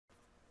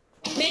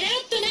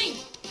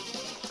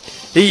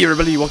Hey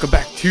everybody, welcome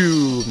back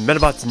to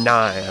Medabots 9.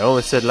 I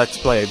almost said let's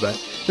play, but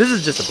this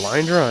is just a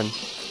blind run.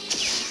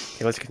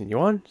 Okay, let's continue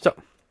on. So,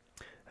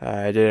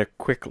 I did a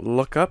quick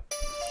lookup,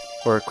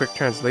 or a quick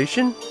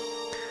translation.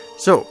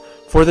 So,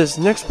 for this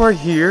next part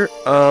here,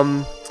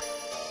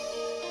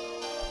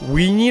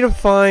 we need to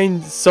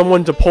find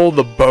someone to pull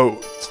the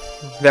boat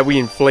that we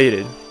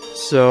inflated.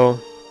 So,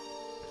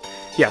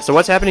 yeah, so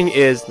what's happening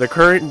is the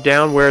current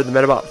down where the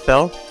Medabot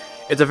fell,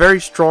 it's a very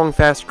strong,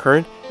 fast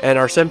current, and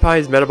our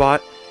senpai's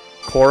Medabot,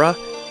 Cora,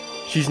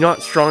 she's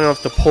not strong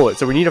enough to pull it,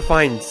 so we need to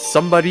find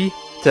somebody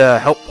to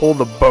help pull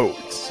the boat.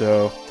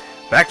 So,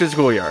 back to the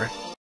schoolyard.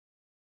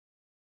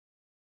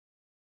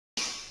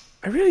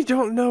 I really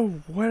don't know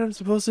what I'm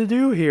supposed to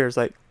do here. It's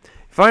like,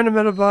 find a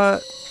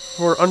Medabot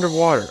for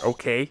underwater.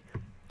 Okay.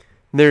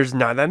 There's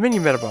not that many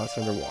Medabots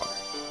underwater.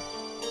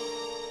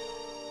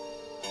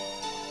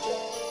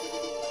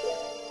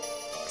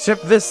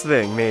 Except this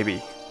thing,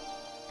 maybe.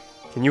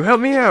 Can you help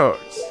me out?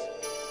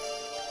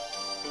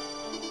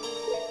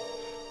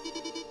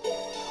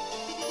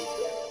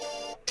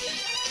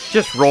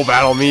 Just roll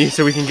battle me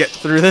so we can get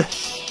through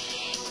this.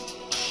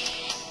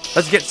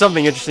 Let's get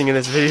something interesting in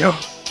this video.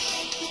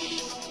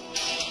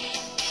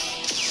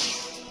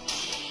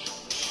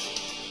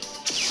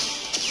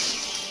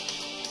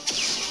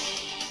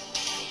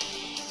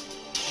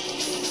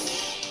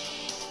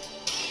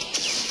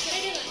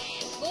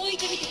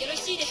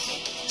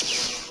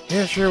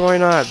 Yeah, sure, why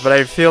not? But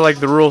I feel like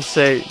the rules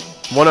say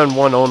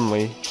one-on-one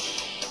only.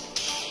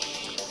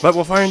 But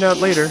we'll find out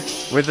later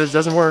if this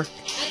doesn't work.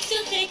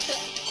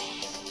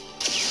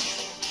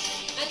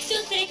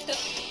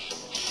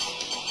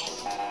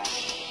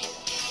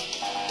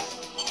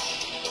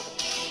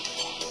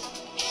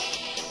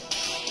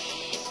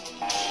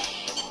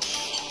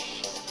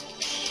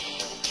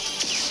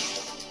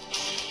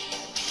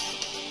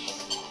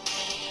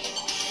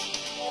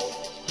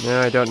 No,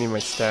 I don't need my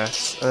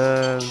stats.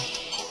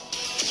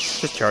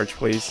 Just charge,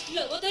 please.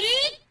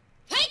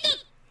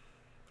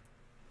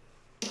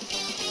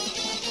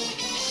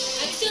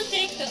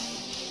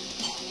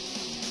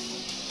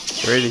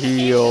 Ready to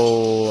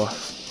heal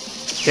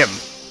him.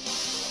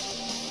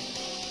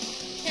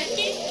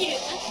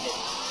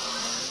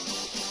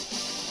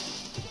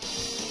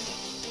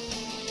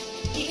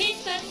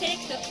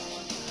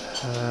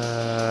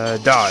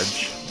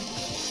 Dodge.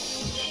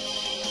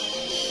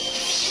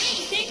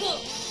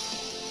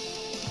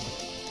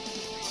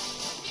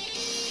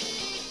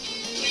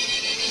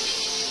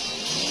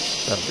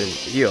 Not a big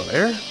deal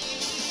there.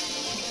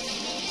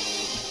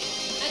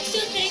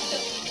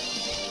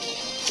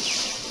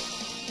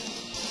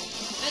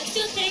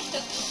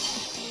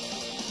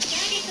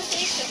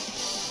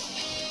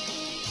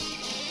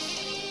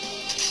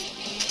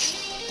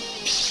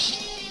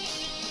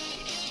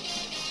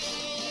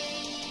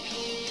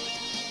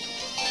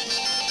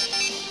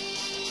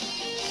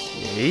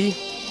 Okay.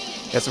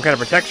 Got some kind of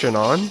protection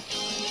on.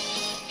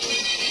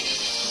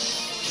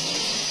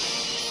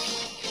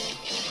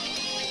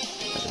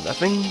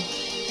 Nothing.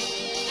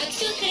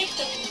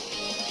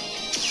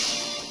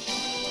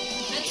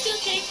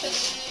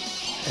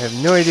 I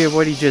have no idea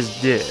what he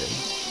just did.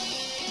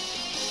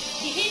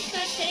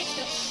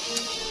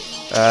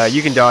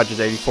 You can dodge his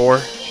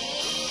 84.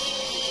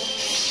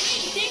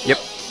 Yep.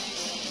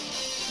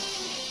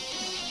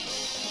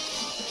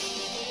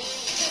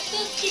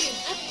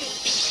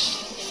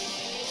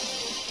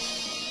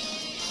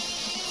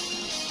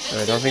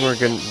 I don't think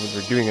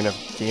we're doing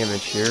enough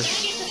damage here.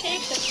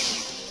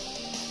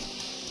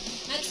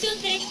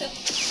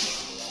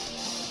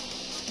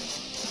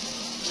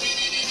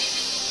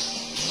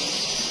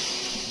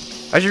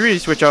 I should really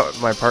switch out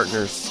my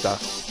partner's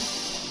stuff.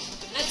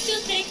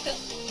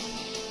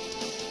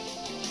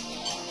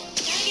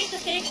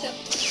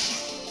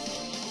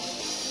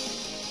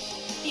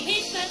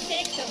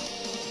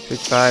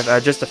 Switch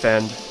 5, just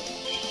defend.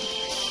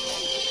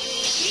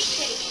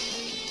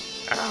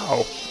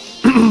 Ow.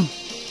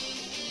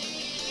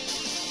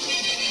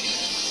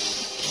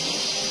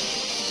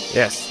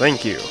 Yes,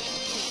 thank you.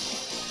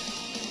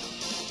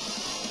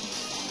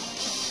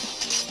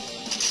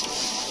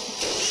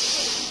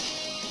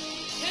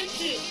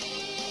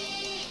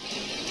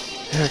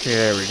 Okay,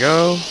 there we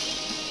go.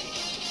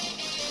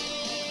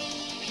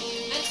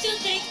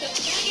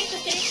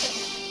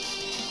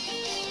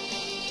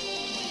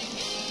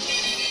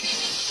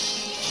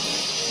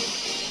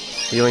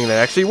 Healing that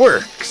actually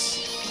works.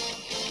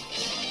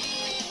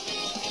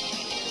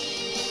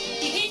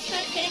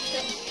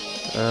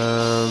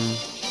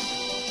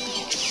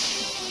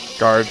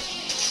 Guard.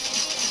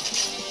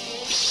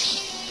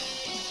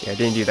 Yeah, I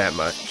didn't do that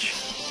much.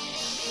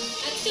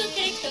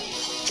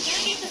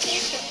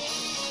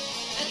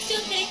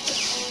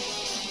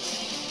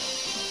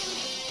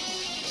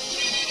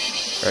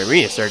 Alright, we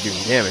need to start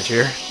doing damage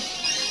here.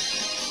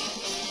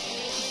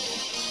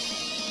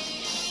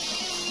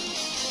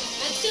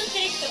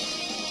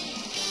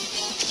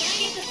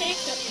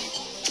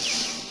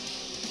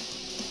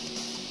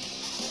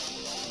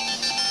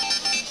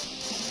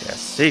 Yeah,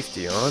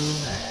 safety on.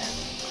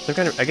 Some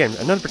kind of, again,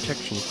 another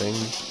protection thing.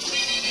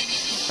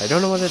 I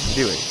don't know what that's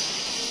doing.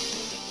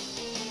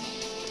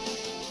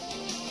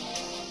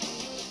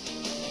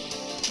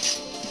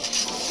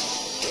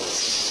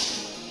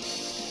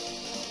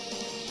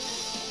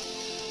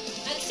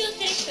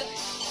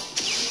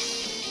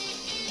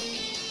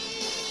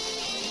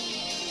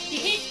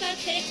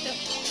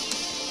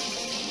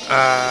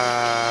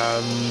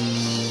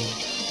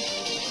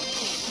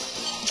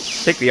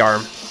 Take the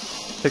arm.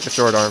 Take the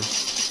short arm.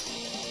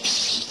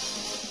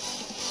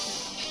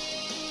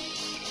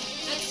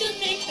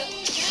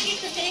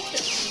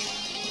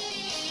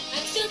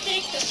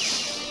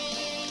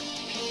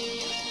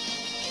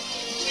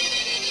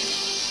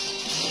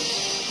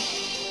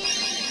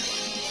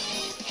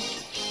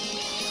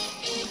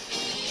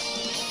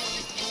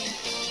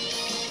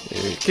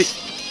 Okay.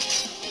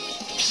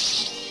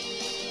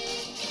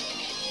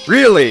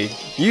 Really?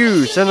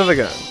 You son of a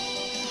gun.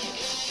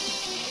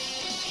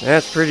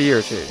 That's pretty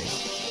irritating.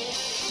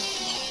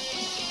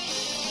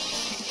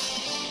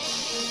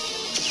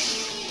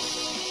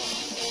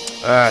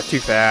 Too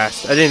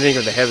fast. I didn't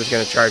think the head was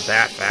gonna charge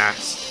that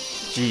fast.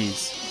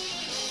 Jeez.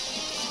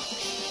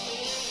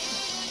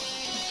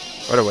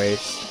 What a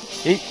waste.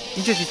 He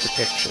just used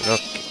protection.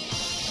 Okay.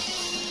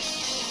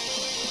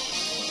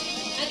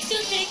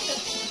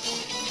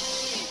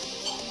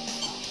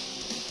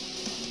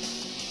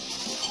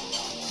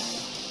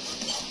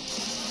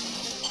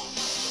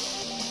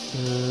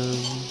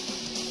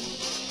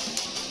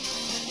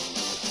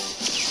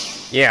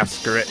 Yeah,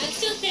 screw it.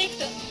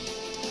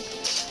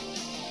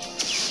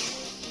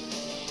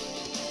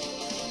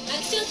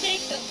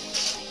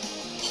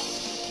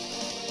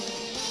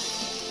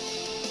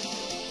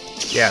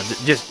 Yeah,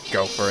 just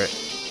go for it.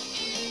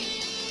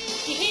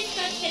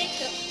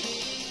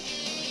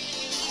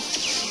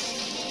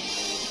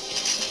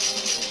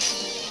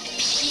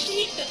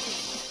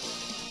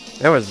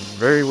 That was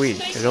very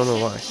weak. I don't know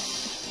why.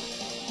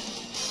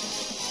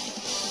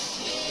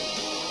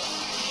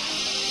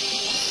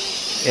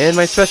 And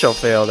my special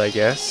failed, I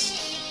guess.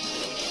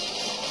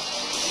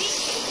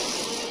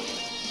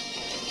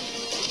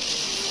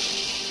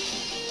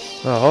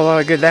 Well, a whole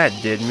lot of good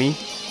that did me.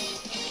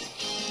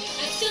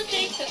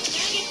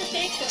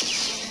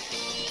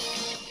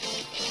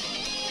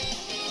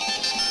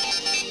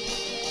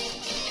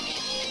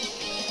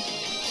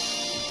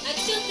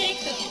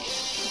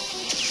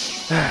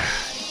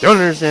 Don't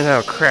understand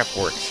how crap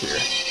works here.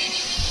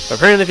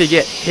 Apparently if you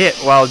get hit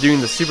while doing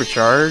the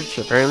supercharge,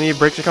 apparently it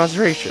breaks your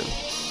concentration.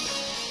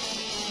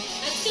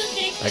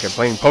 Like I'm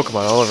playing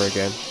Pokemon all over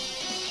again.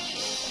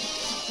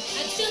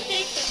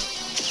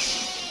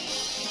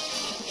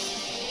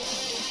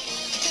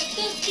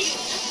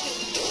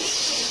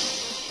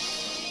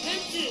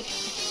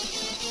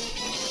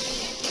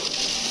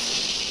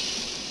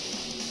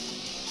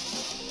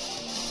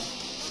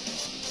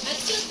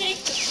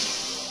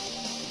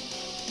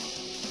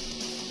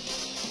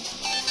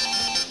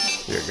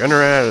 You're gonna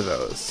run out of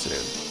those soon.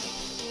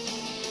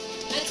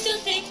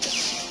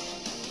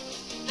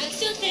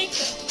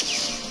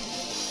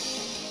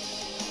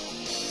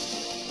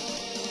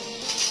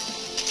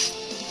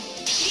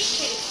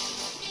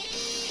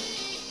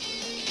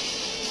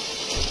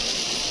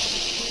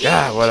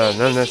 God, what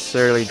an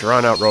unnecessarily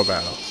drawn-out road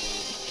battle.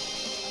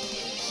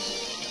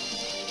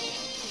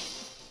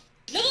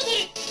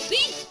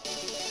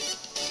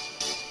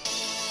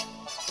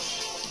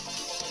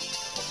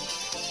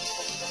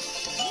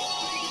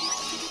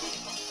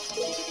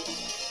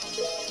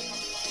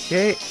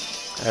 Okay,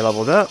 I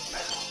leveled up.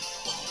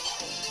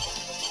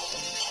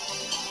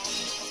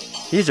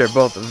 These are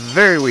both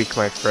very weak,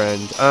 my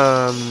friend.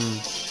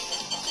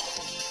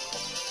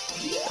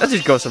 Let's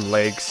just go some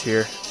legs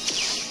here.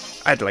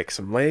 I'd like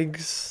some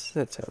legs.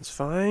 That sounds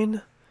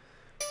fine.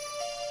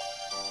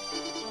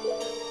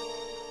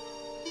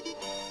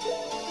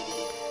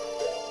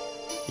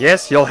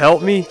 Yes, you'll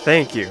help me?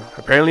 Thank you.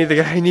 Apparently the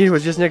guy I needed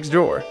was just next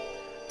door.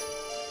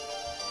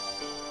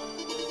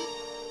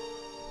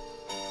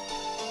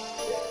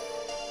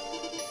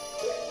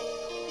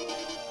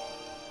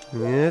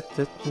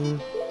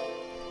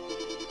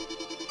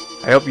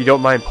 I hope you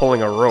don't mind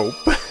pulling a rope.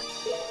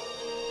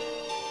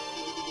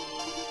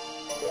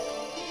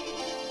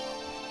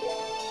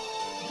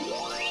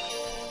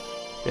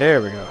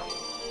 There we go.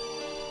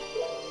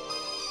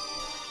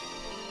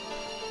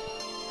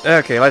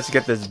 Okay, let's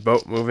get this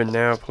boat moving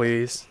now,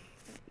 please.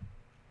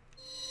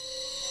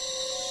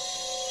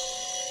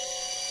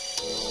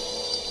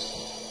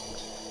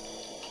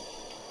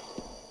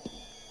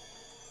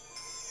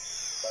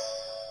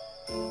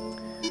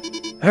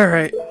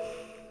 Alright.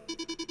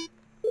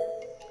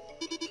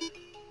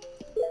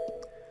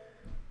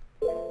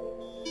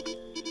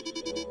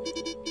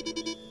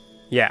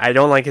 Yeah, I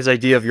don't like his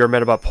idea of your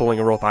Medabot pulling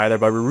a rope either,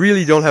 but we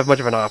really don't have much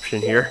of an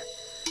option here.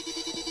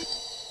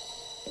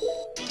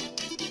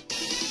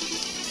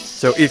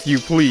 So if you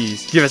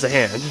please, give us a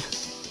hand.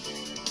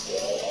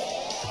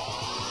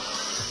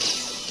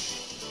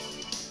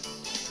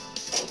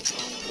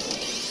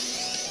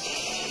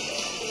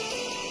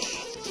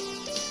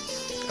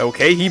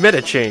 Okay, he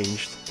meta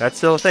changed. That's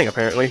still a thing,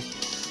 apparently.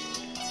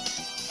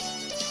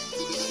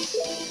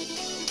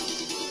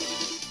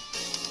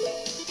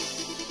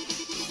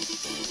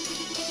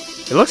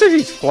 It looks like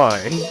he's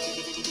flying.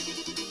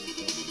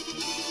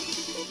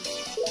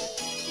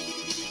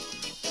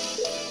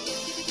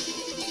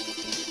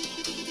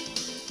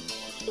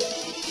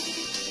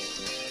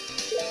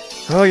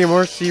 Well, you're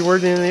more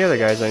seaworthy than the other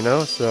guys I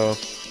know, so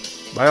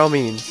by all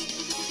means.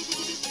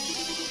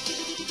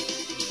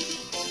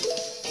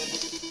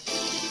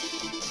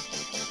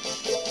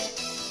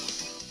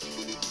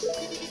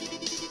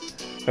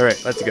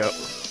 Alright, let's go.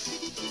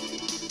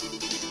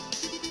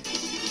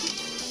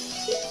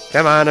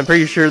 Come on, I'm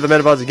pretty sure the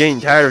Medabots are getting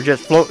tired of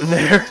just floating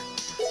there.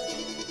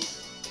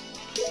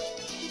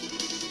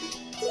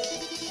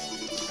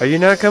 Are you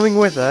not coming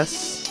with us?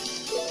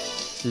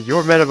 This is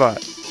your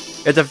Medabot.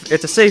 It's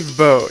a safe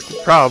boat,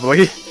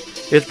 probably.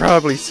 It's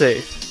probably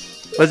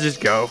safe. Let's just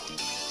go.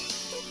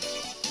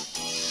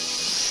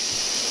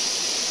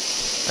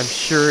 I'm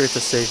sure it's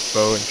a safe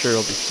boat. I'm sure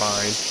it'll be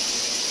fine.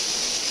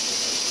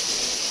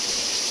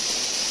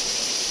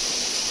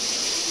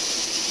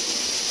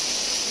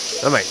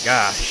 Oh my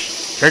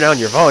gosh. Turn down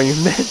your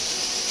volume, man.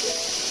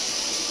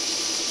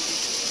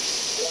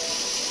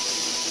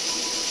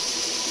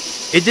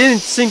 It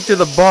didn't sink to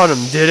the bottom,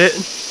 did it?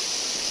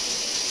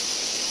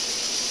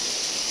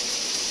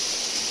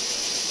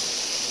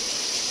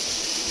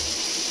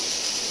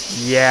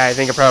 Yeah, I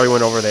think it probably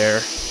went over there.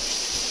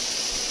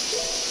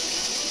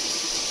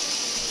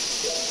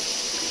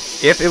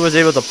 If it was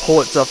able to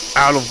pull itself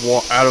out of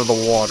the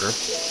water,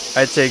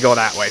 I'd say go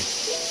that way.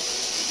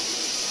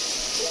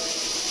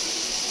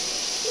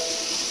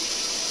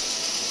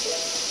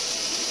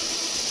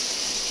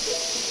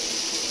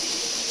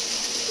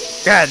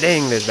 God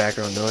dang, there's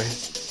background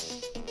noise.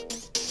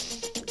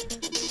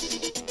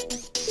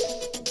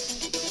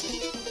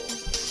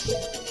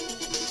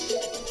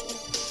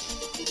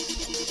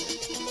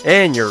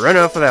 And you're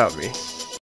running off without me.